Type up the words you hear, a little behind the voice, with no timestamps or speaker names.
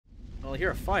Well, I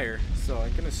hear a fire, so I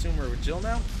can assume we're with Jill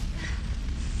now.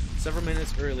 Several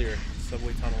minutes earlier,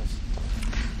 subway tunnels.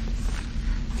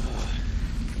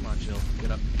 Come on, Jill,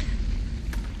 get up.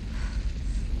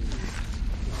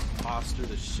 Tossed through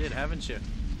the shit, haven't you?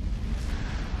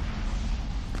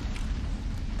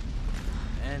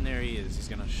 And there he is. He's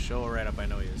gonna show right up. I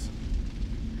know he is.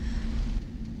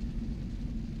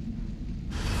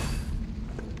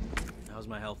 How's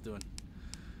my health doing?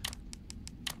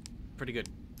 Pretty good.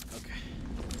 Okay.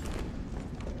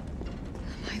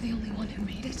 Am I the only one who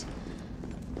made it?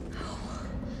 Nope.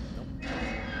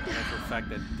 And for the fact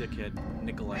that dickhead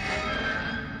Nikolai.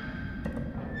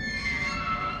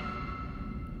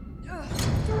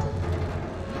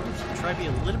 Try to be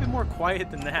a little bit more quiet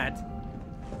than that.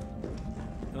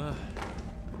 Ugh.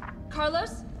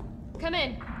 Carlos? Come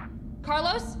in.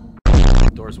 Carlos?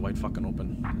 Door's wide fucking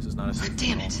open. This is not a safe.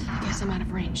 Damn it. I guess I'm out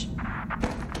of range.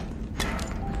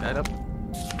 Pick that up.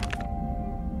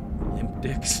 Limp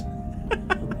dicks.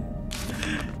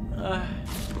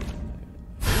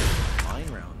 Mine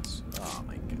rounds. Oh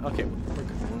my god. Okay, we're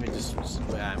good. Let me just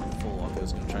I'm full off. I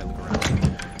was gonna try to look around.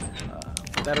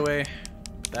 Put that away.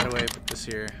 Put that away. Put this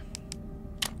here.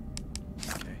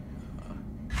 Okay.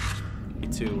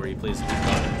 E2 where he plays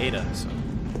Ada. So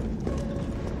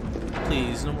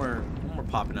please, no more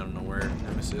popping out of nowhere,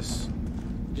 Nemesis.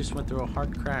 You just went through a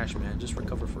hard crash, man. Just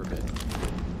recover for a bit.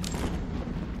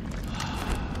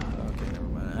 Okay, never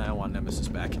mind. I want Nemesis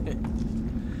back.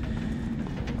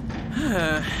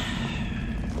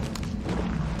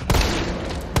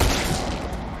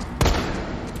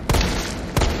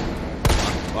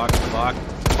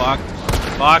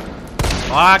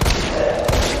 Fuck.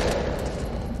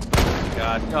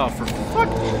 God, oh, for fuck.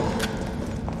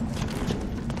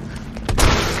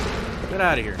 Get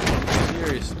out of here.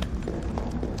 Seriously.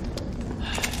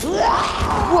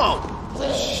 Whoa!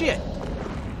 Shit!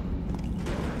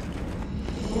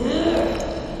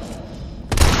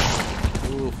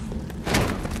 Oof.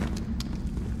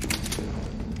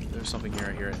 There's something here,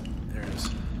 I hear it. There it is.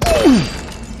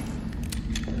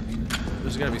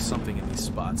 There's gotta be something in these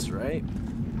spots, right?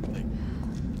 Like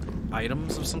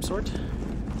items of some sort?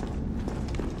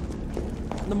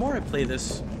 The more I play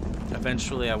this,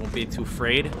 eventually I won't be too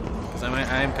afraid. Because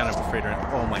I am kind of afraid right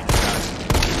now. Oh my god.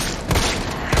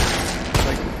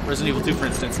 Like Resident Evil 2, for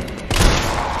instance. I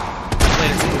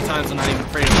played it so many times, I'm not even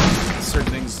afraid of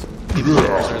certain things. Maybe the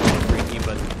are a little freaky,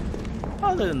 but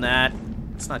other than that,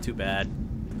 it's not too bad.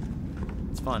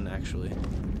 It's fun, actually.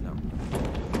 No.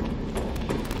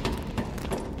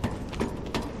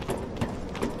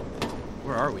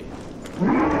 Where are we?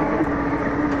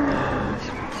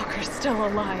 Walker's still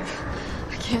alive.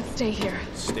 I can't stay here.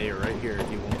 Stay right here.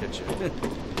 He won't get you.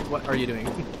 What are you doing?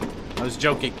 I was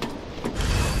joking.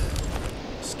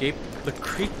 Escape the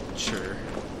creature.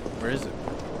 Where is it?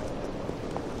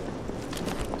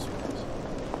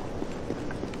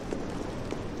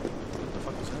 What the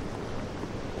fuck is that?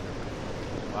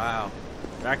 Wow.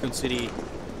 Raccoon City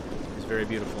is very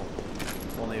beautiful.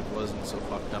 If only it wasn't so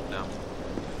fucked up now.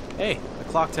 Hey, a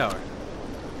clock tower.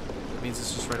 That means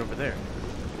it's just right over there.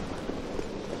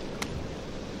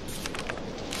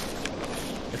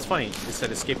 It's funny, it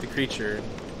said escape the creature.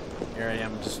 Here I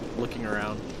am just looking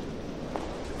around.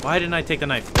 Why didn't I take the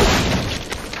knife?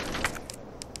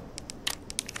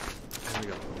 There we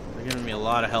go. They're giving me a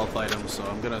lot of health items, so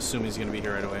I'm gonna assume he's gonna be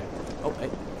here right away. Oh, hey.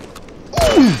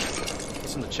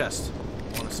 What's in the chest?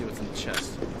 I wanna see what's in the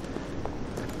chest.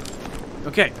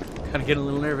 Okay, kinda getting a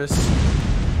little nervous.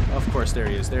 Of course, there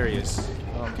he is, there he is.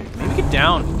 Okay, maybe get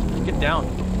down. Get down.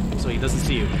 So he doesn't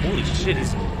see you. Holy shit,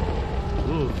 he's...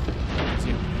 Ooh. See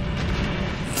him.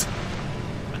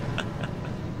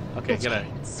 Okay, Bitch get out.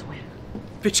 can't even swim.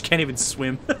 Bitch can't even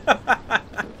swim.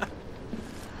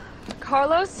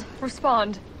 Carlos,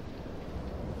 respond.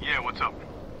 Yeah, what's up?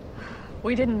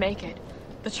 We didn't make it.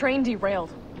 The train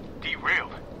derailed.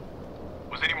 Derailed?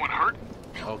 Was anyone hurt?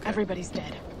 Okay. Everybody's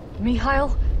dead.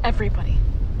 Mikhail, everybody.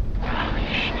 Holy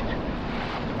shit.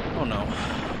 Oh no.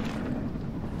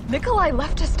 Nikolai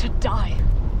left us to die.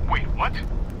 Wait, what?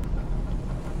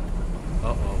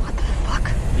 Uh-oh. What the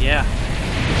fuck? Yeah.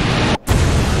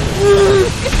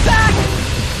 Get back!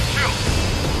 Jill!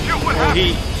 Jill, what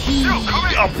happened? He Jill, come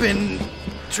in! up and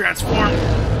transformed.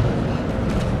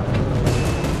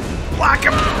 Block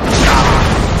him!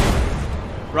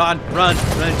 Run,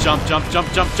 jump.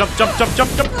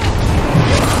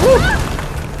 Woo!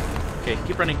 Okay,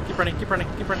 keep running. Okay,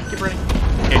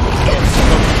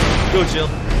 go, Jill.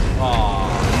 Oh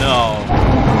no.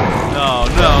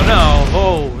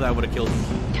 Oh, that would have killed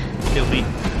me.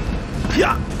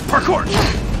 Yeah, parkour.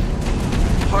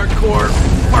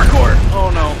 Oh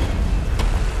no.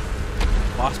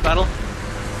 Boss battle?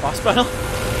 Boss battle?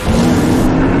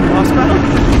 Boss battle?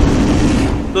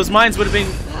 Those mines would have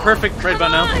been perfect right about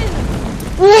now.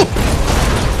 Woo!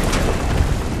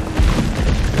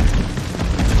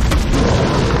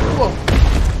 Whoa.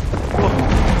 Whoa.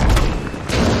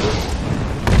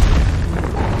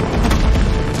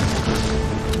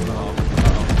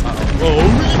 Whoa.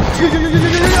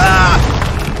 Ah!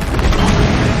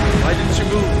 Why didn't you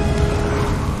move?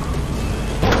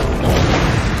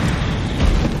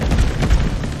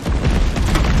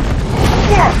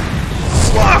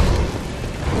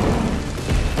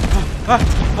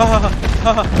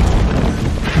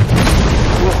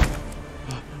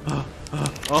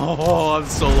 Oh, I'm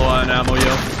so low on ammo,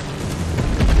 yo.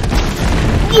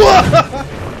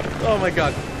 Oh my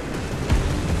god.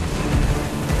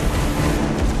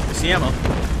 I see ammo.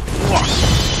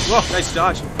 Whoa, nice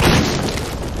dodge.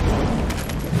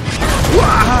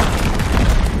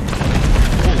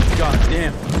 Oh god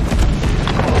damn.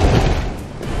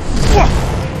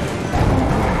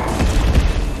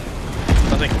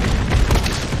 Nothing.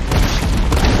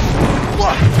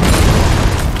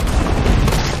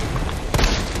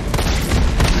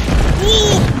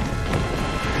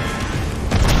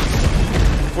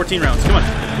 14 rounds. Come on.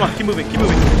 Come on. Keep moving. Keep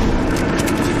moving.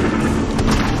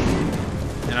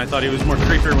 And I thought he was more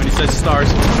creepier when he says stars.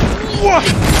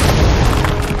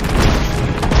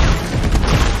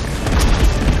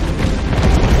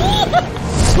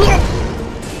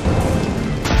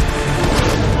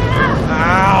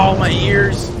 Ow, my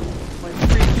ears. My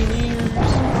freaking ears.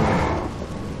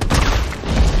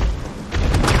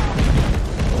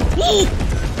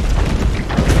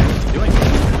 What's he doing?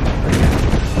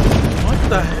 What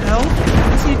the hell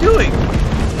is he doing?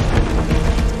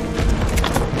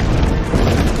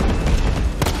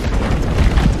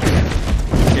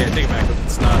 Okay, I take it back.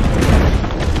 It's not.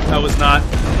 That was not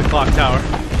the clock tower.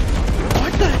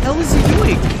 What the hell is he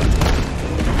doing?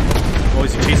 Oh,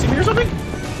 is he chasing me or something?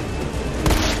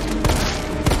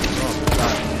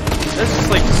 That's just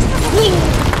like...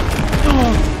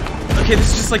 Oh. Okay, this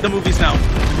is just like the movies now.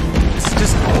 This is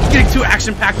just getting too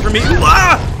action-packed for me.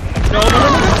 Ah! No, no, no, no, no.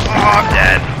 Oh, I'm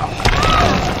dead.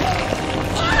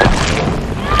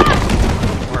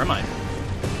 Where am I?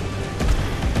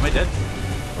 Am I dead?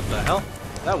 What the hell?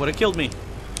 That would have killed me.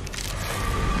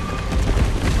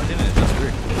 Why didn't it? That's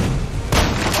weird.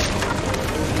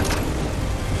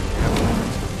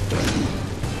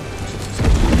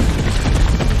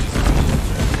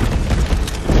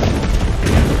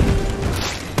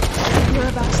 You're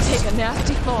about to take a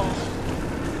nasty fall.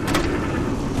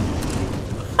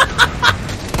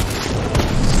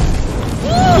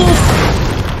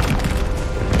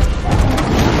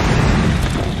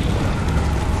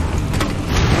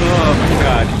 Oh my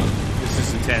god. This is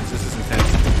intense. This is intense.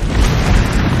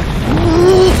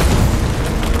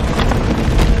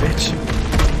 Bitch.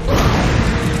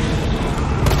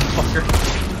 Fucker.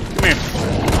 Come here.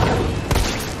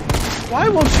 Why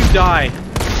won't you die?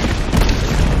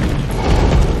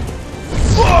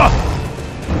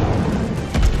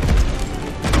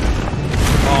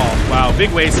 Oh, wow.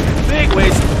 Big waste. Big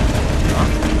waste.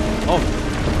 Oh,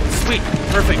 sweet.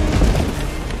 Perfect.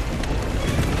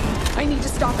 I need to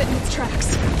stop it in its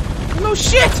tracks. No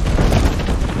shit!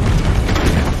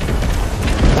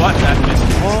 What? That missed.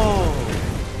 Oh.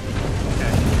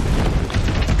 Okay.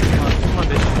 Come on,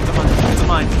 bitch. Come on. It's a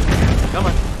mine. Come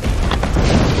on.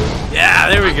 Yeah,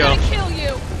 there we go. I'm gonna kill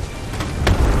you.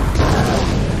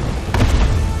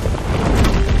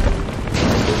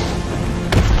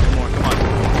 One more. Come on.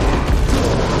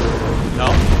 No.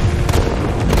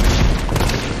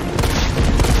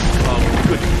 Oh,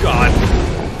 good God.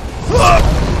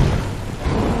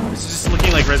 This is just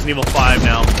looking like Resident Evil 5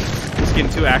 now. It's getting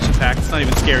too action-packed. It's not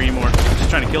even scary anymore. I'm just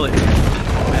trying to kill it.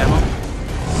 Ammo.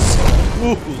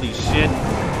 Ooh, holy shit.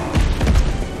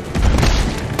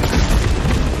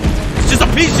 It's just a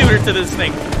pea shooter to this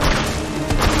thing.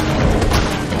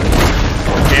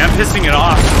 Okay, I'm pissing it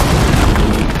off.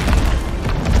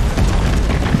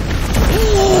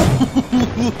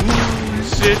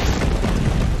 Shit.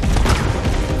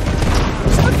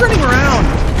 Stop running around.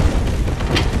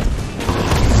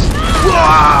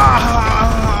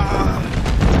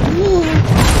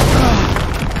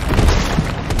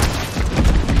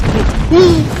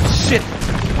 Shit.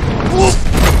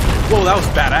 Whoa, that was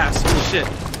badass. Holy shit.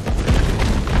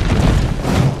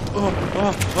 Oh.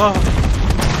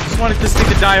 Just wanted this thing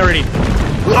to die already.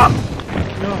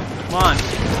 No, come on.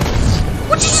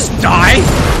 Would you just die?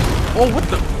 Oh, what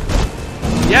the?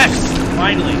 Yes,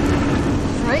 finally.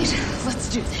 Right, let's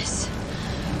do this.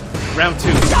 Round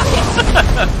 2.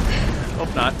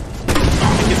 Hope not.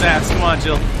 Kick his ass. Come on,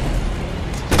 Jill.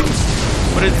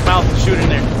 What Put it in his mouth and shoot in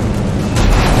there.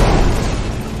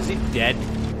 Is he dead?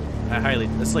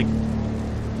 That's like...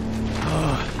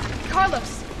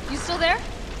 Carlos, you still there?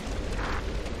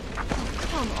 Oh,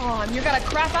 come on. You're gonna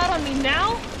crap out on me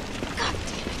now? God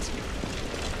damn it.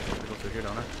 Go through here,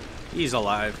 don't I? He's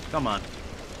alive. Come on.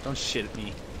 Don't shit at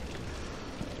me.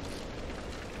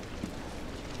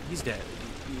 He's dead.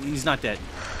 He's not dead.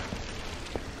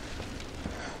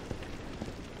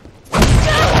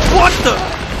 What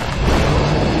the?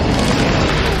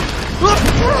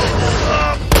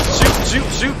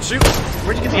 Shoot.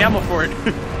 Where'd you get the ammo for it? Get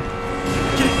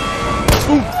it.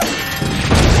 Boom.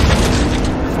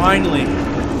 Finally.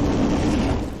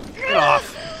 Get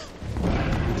off.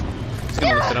 He's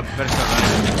gonna lift it up. Better start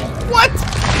running. What?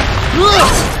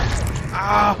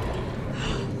 Ah.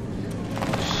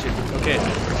 Shit. Okay.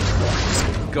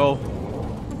 Let's go.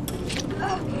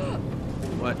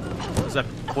 What? Was that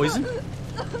poison?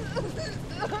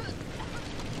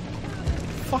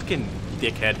 Fucking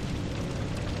dickhead.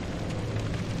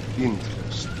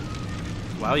 Interest.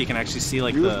 Wow, you can actually see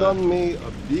like You've done me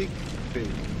a big favor.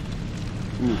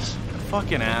 Miss.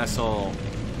 Fucking asshole.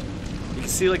 You can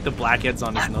see like the blackheads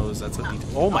on his nose. That's what he...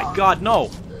 Oh my god,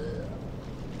 no!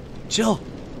 Jill!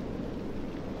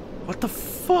 What the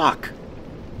fuck?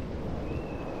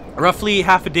 Roughly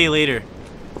half a day later.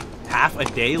 Half a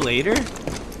day later?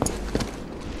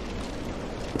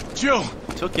 Jill!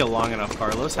 Took you long enough,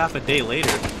 Carlos. Half a day later.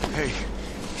 Hey,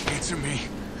 answer me.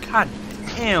 God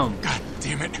damn. God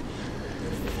damn it.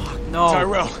 Fuck, no.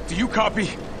 Tyrell, do you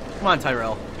copy? Come on,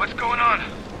 Tyrell. What's going on?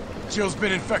 Jill's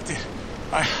been infected.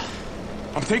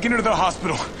 I'm taking her to the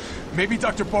hospital. Maybe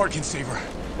Dr. Bard can save her.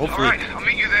 Hopefully. All right, I'll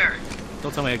meet you there.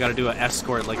 Don't tell me I gotta do an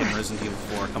escort like in Resident Evil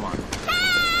 4. Come on.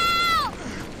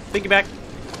 Piggyback.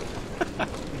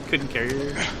 Couldn't carry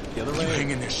her the other way. Hang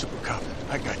in there, Super Cop.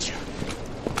 I got you.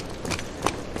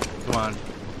 Come on.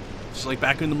 Just like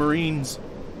back in the Marines.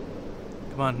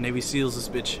 Come on, Navy SEALs this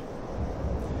bitch.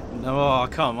 No,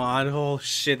 come on. Oh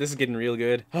shit, this is getting real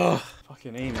good. Oh,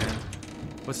 fucking A, man.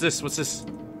 What's this? What's this?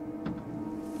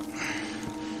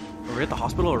 Are we at the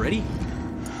hospital already?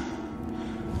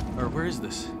 Or where is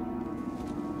this?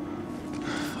 What the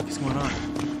fuck is going on?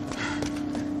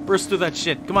 Burst through that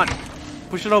shit. Come on.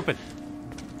 Push it open.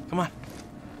 Come on.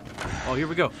 Oh, here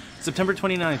we go. September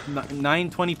 29th,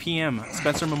 9:20 p.m.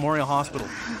 Spencer Memorial Hospital.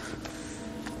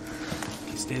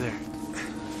 Okay, stay there.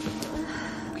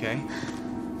 Okay.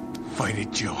 Fight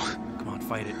it, Jill. Come on,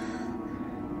 fight it.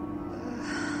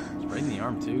 It's right in the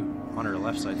arm, too. On her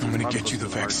left side. So I'm it's gonna probably get you the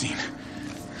close to heart. vaccine.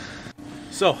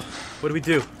 So, what do we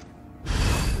do?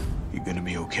 You're gonna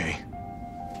be okay.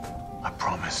 I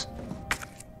promise.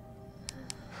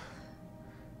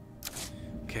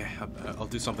 Okay, I'll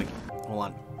do something. Hold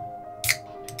on.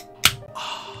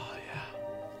 Oh, yeah.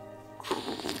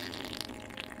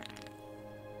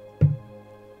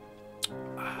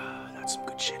 That's some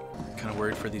good shit. Kind of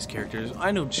worried for these characters.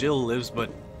 I know Jill lives, but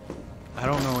I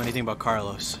don't know anything about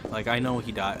Carlos. Like, I know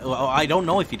he died. Well, I don't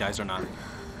know if he dies or not.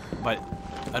 But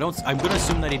I'm gonna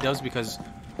assume that he does because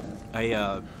you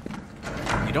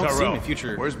don't see in the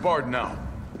future. Where's Bard now?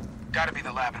 Gotta be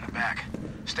the lab in the back.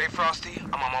 Stay frosty,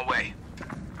 I'm on my way.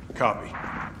 Copy.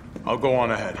 I'll go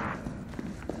on ahead.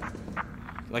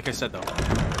 Like I said, though,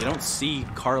 you don't see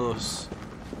Carlos,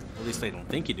 at least I don't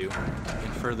think you do,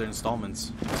 in further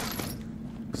installments.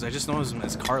 Because I just know him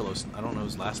as Carlos. I don't know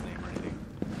his last name or anything.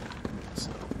 So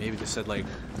maybe they said, like,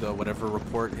 the whatever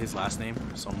report, his last name.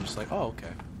 So I'm just like, oh,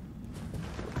 okay.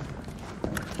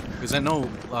 Because I know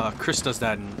Chris does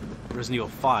that in Resident Evil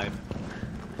 5.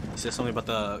 He says something about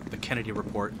the Kennedy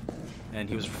report. And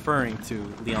he was referring to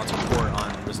Leon's report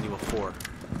on Resident Evil 4.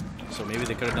 So maybe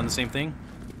they could have done the same thing?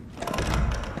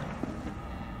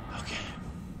 Okay.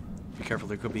 Be careful,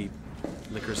 there could be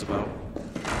liquors about.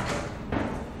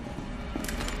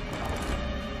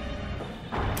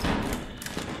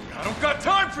 I don't got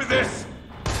time for this!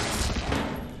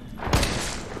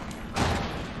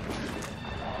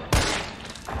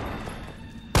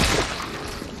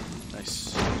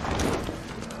 Nice.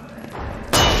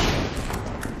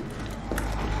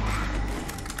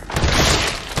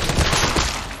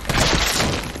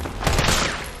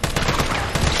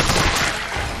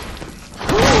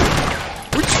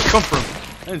 Where'd you come from?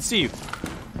 I didn't see you.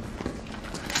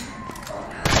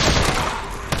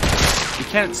 You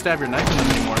can't stab your knife in them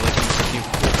anymore like in Resident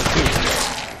Evil 4.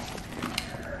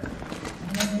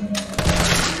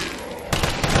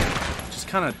 Just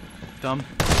kind of dumb.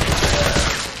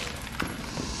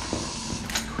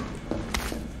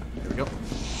 Here we go.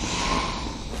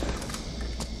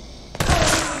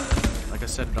 Like I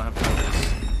said, I don't have time for this.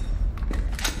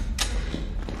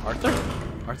 Arthur?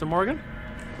 Arthur Morgan?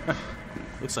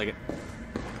 Looks like it.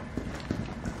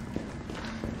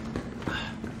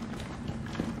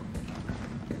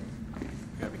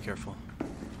 Gotta be careful.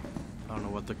 I don't know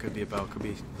what that could be about. Could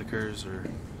be liquors or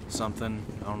something.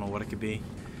 I don't know what it could be.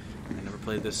 I never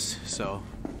played this, so.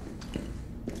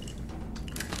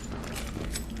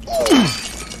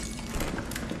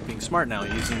 Being smart now,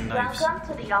 using knives.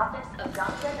 Welcome to the office of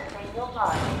Delsin and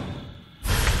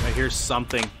I hear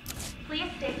something.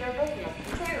 Please state your business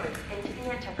clearly into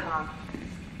the intercom.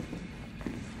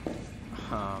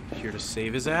 Here to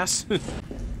save his ass.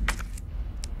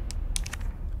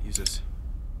 Use this.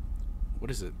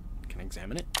 What is it? Can I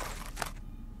examine it?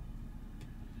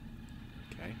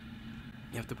 Okay.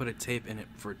 You have to put a tape in it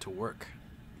for it to work.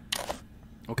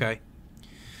 Okay.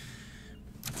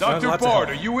 Dr. Bard,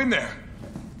 are you in there?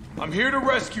 I'm here to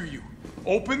rescue you.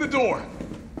 Open the door.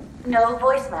 No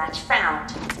voice match found.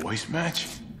 Voice match?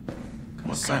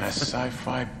 What kind of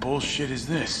sci-fi bullshit is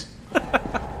this? What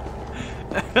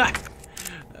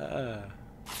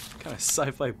kind of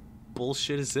sci-fi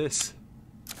bullshit is this?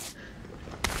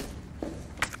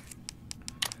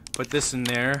 Put this in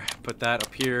there, put that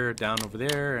up here, down over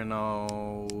there, and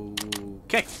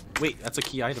okay. Wait, that's a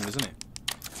key item, isn't it?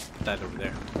 Put that over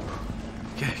there.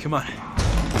 Okay, come on.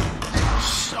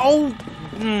 Oh!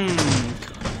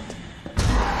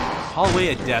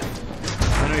 Hallway of death.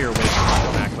 I know you're awake,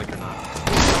 don't act like you're not.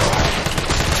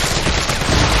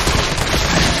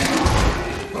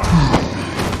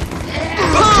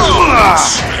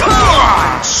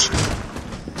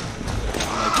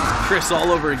 Chris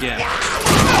all over again.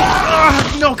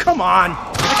 No, come on!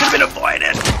 That could have been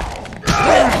avoided!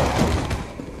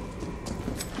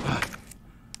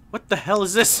 What the hell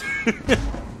is this?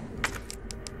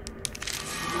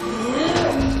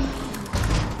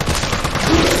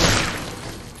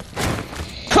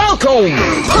 Falcon!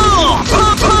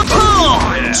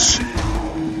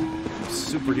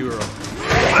 Superhero.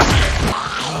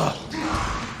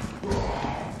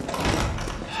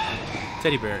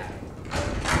 Teddy bear.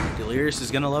 Delirious is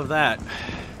gonna love that.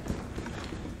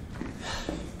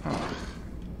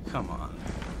 Come on.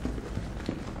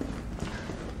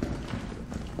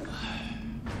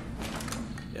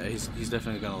 Yeah, he's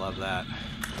definitely gonna love that.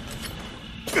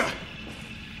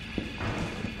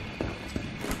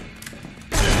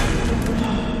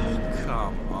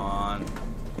 Come on.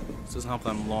 This doesn't help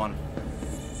that I'm low on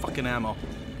fucking ammo.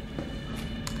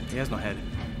 He has no head.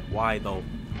 Why though?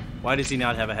 Why does he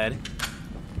not have a head?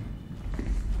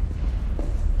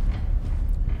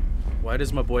 Why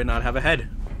does my boy not have a head?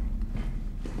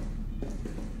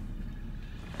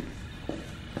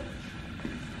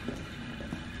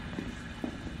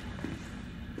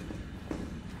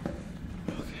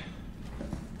 Okay.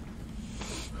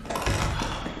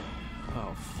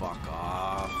 Oh, fuck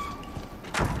off.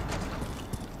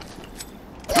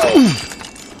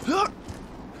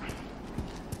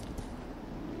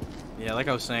 Yeah, like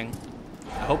I was saying,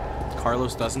 I hope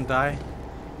Carlos doesn't die.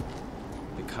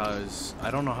 Because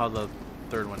I don't know how the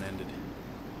third one ended.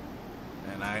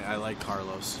 And I like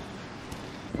Carlos.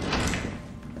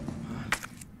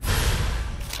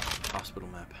 Hospital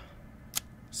map.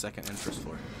 Second and first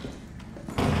floor.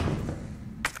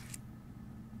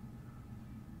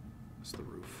 That's the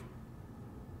roof.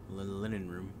 Linen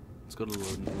room. Let's go to the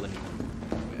linen room.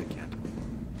 Wait, I can't.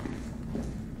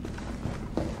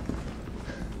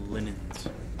 Linens.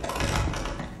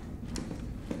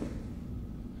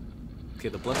 Okay,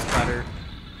 the blood splatter,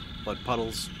 blood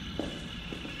puddles.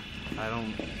 I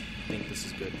don't think this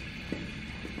is good.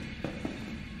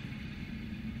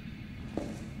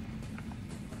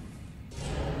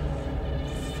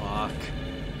 Fuck.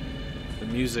 The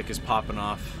music is popping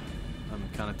off. I'm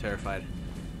kind of terrified.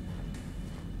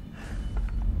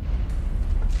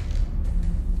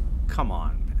 Come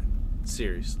on, man.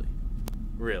 Seriously.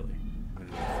 Really. I'm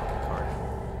gonna need a fucking card.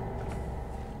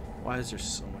 Why is there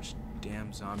so much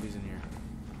damn zombies in here?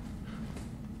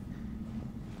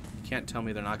 You can't tell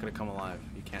me they're not gonna come alive.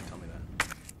 You can't tell me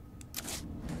that.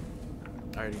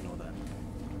 I already know that.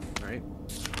 Right?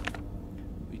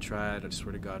 We tried, I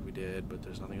swear to God we did, but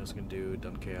there's nothing else we can do.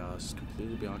 Dumb chaos,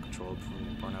 completely beyond control,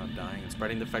 from burnout, dying, and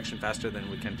spreading the infection faster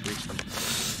than we can to reach them.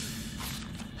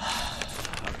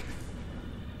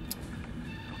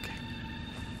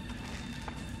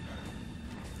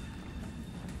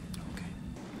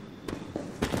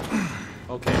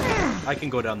 Okay, I can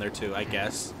go down there too, I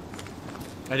guess.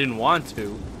 I didn't want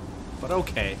to, but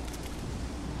okay.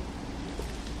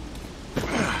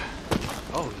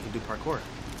 Oh, you can do parkour.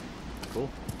 Cool.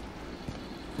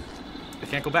 I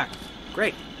can't go back.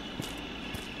 Great.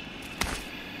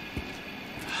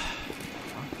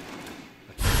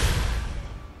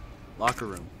 Locker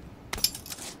room.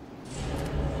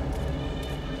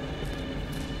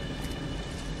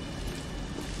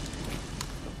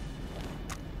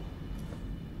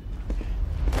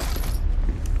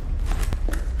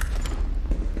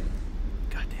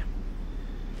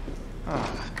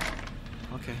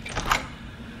 Okay.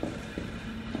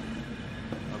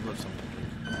 I'd love something.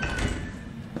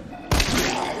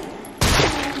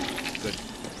 Good.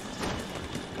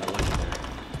 Got lucky there.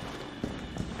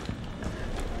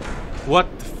 What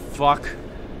the fuck?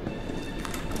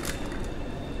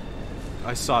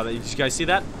 I saw that. Did you guys see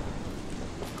that?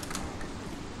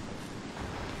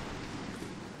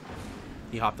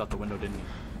 He hopped out the window, didn't he?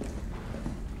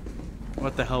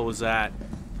 What the hell was that?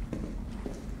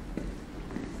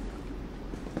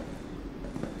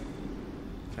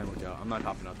 Can't look out. I'm not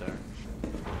hopping out there.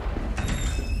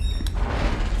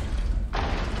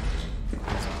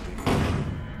 Zombie.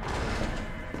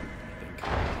 I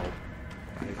hope.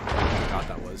 I forgot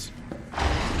that was.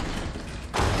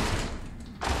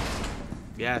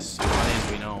 Yes, one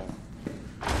end we know.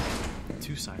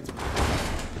 Two sides.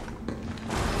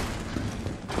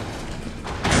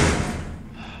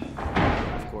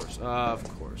 Of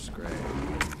course, great.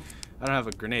 I don't have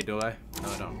a grenade, do I? No,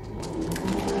 I don't.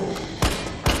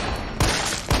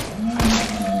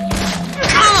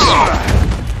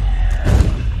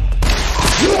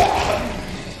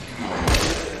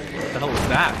 What the hell was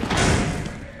that?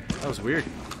 That was weird.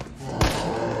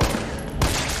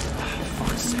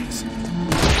 Fuck's sakes.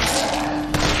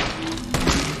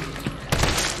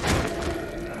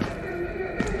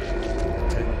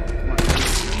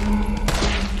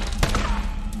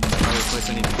 I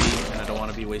need to be, and I don't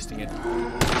want to be wasting it.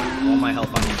 All my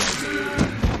health on you guys.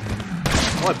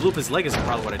 Oh, I blew up his leg is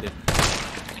probably what I did.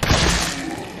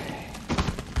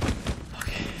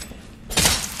 Okay.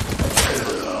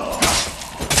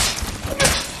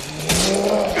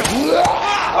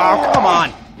 Oh, come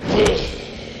on!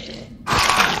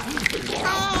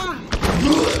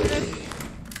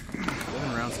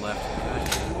 11 rounds left.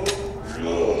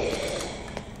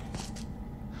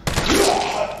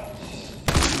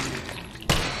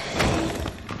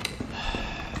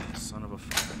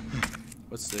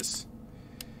 What's this?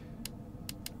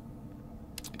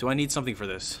 Do I need something for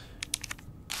this?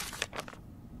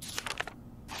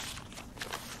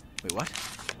 Wait, what?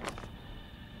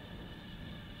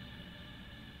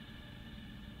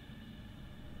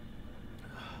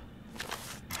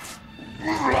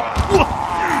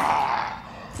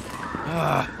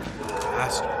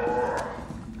 Bastard.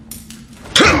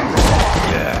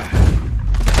 Yeah.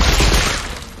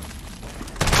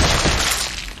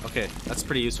 Okay, that's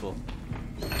pretty useful.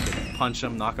 Punch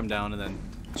him, knock him down, and then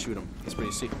shoot him. That's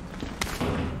pretty sick.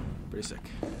 Pretty sick.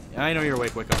 Yeah, I know you're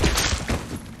awake. Wake up.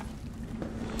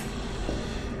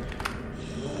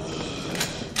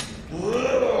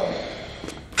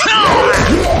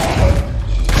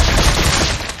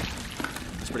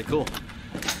 That's pretty cool.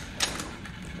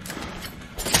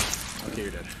 Okay,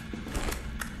 you're dead.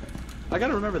 I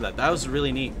gotta remember that. That was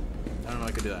really neat. I don't know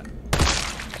I could do that.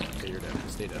 Okay, you're dead.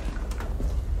 Stay dead.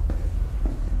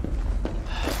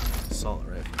 Assault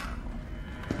rifle.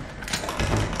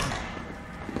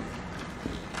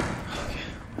 Okay,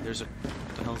 there's a.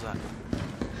 What the hell's that?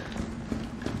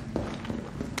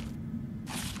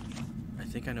 I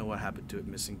think I know what happened to it.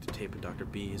 Missing to tape and Dr.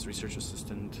 B, his research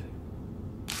assistant.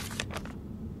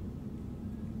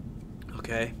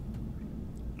 Okay.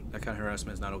 That kind of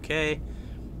harassment is not okay.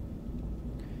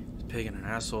 It's a pig and an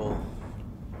asshole.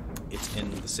 It's in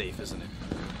the safe, isn't it?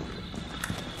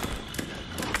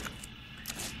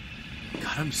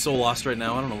 God, I'm so lost right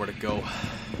now. I don't know where to go.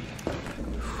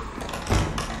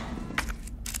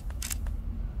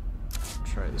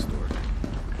 Try this door.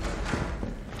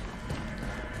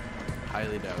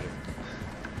 Highly doubt it.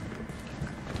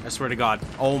 I swear to God.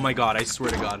 Oh my God, I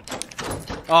swear to God.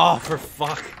 Oh, for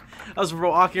fuck. I was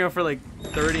walking around for like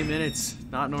 30 minutes,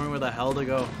 not knowing where the hell to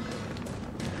go.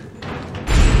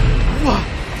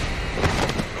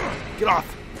 Get off!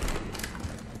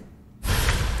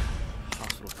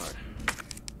 Hospital card.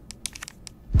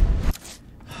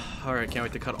 Alright, can't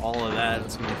wait to cut all of that.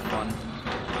 It's gonna be fun.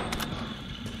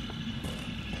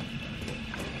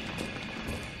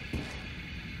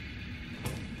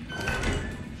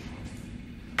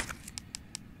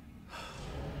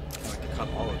 Can't wait to cut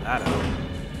all of that out.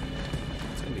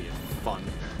 It's gonna be fun.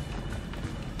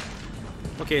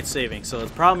 Okay, it's saving, so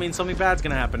it probably means something bad's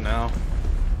gonna happen now.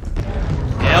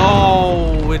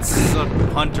 Oh, it's a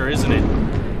hunter, isn't it?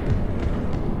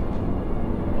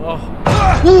 Oh.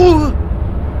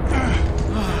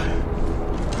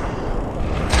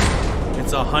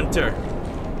 It's a hunter.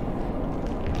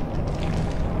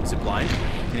 Is it blind?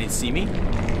 Can it see me? It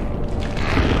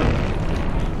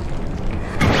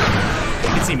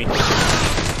can see me.